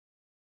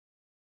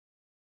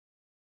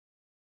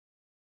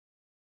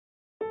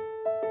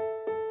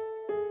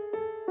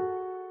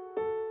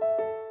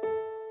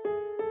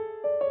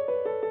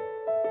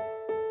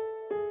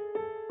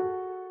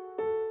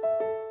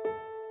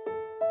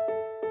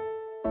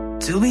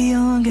To be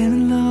young and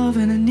in love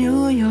in a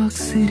New York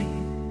City.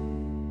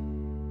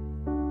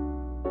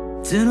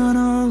 Do not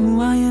know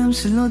who I am,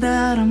 still know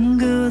that I'm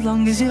good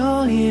long as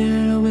you're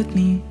here with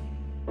me.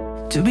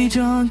 To be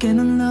drunk and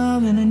in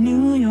love in a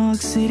New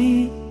York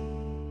City.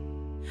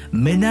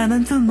 Midnight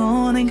until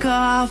morning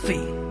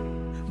coffee,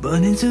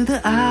 burning to the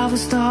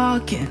hours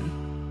talking.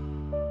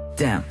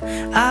 Damn,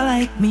 I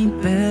like me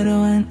better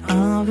when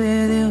I'm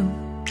with you.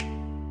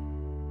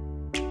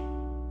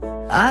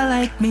 I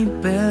like me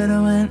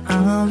better when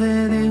I'm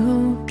with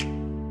you.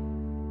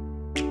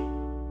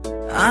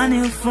 I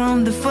knew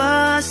from the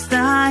first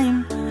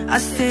time I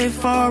stayed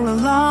for a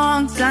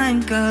long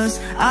time, cause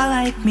I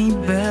like me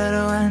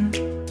better when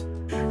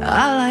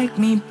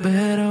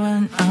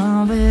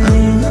I'm with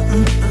you.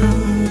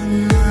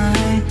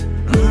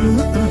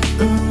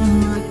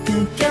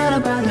 Forget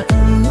about the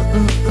night.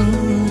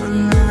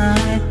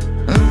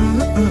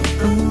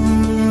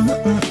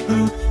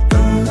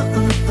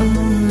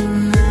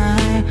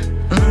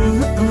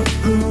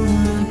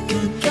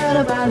 Forget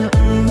about the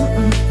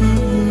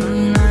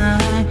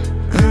night.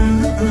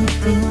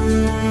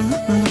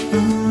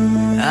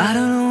 I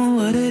don't know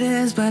what it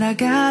is, but I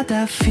got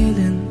that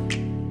feeling.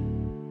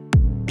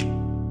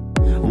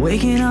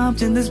 Waking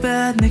up in this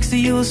bed next to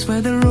you,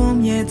 swear the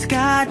room, yeah, it's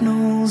got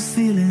no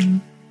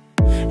ceiling.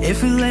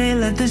 If we lay,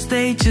 let this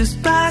day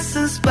just pass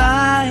us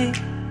by.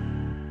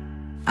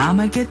 I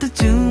might get to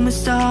too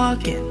much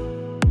talking,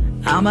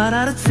 I might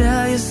have to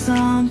tell you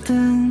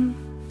something.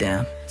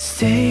 Damn.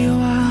 Stay a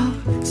while,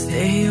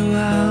 stay a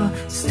while,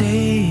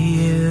 stay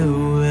here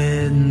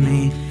with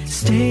me.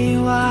 Stay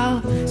a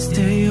while,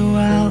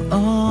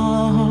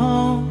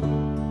 oh.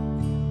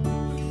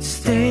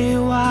 Stay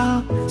a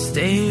while,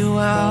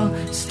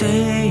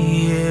 stay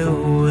here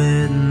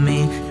with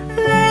me.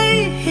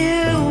 Lay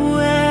here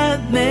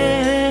with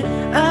me.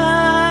 I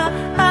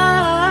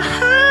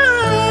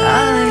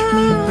like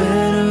me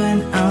better when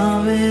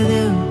I'm with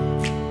you.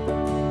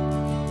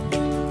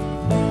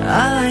 I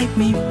like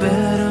me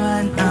better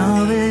when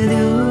I'm with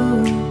you.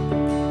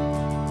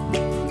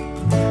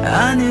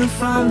 I knew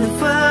from the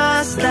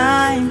first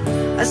time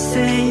I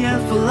stay here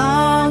for a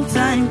long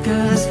time,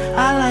 cause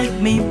I like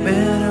me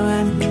better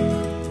when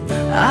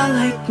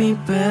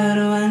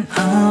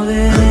I'm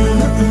with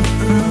you.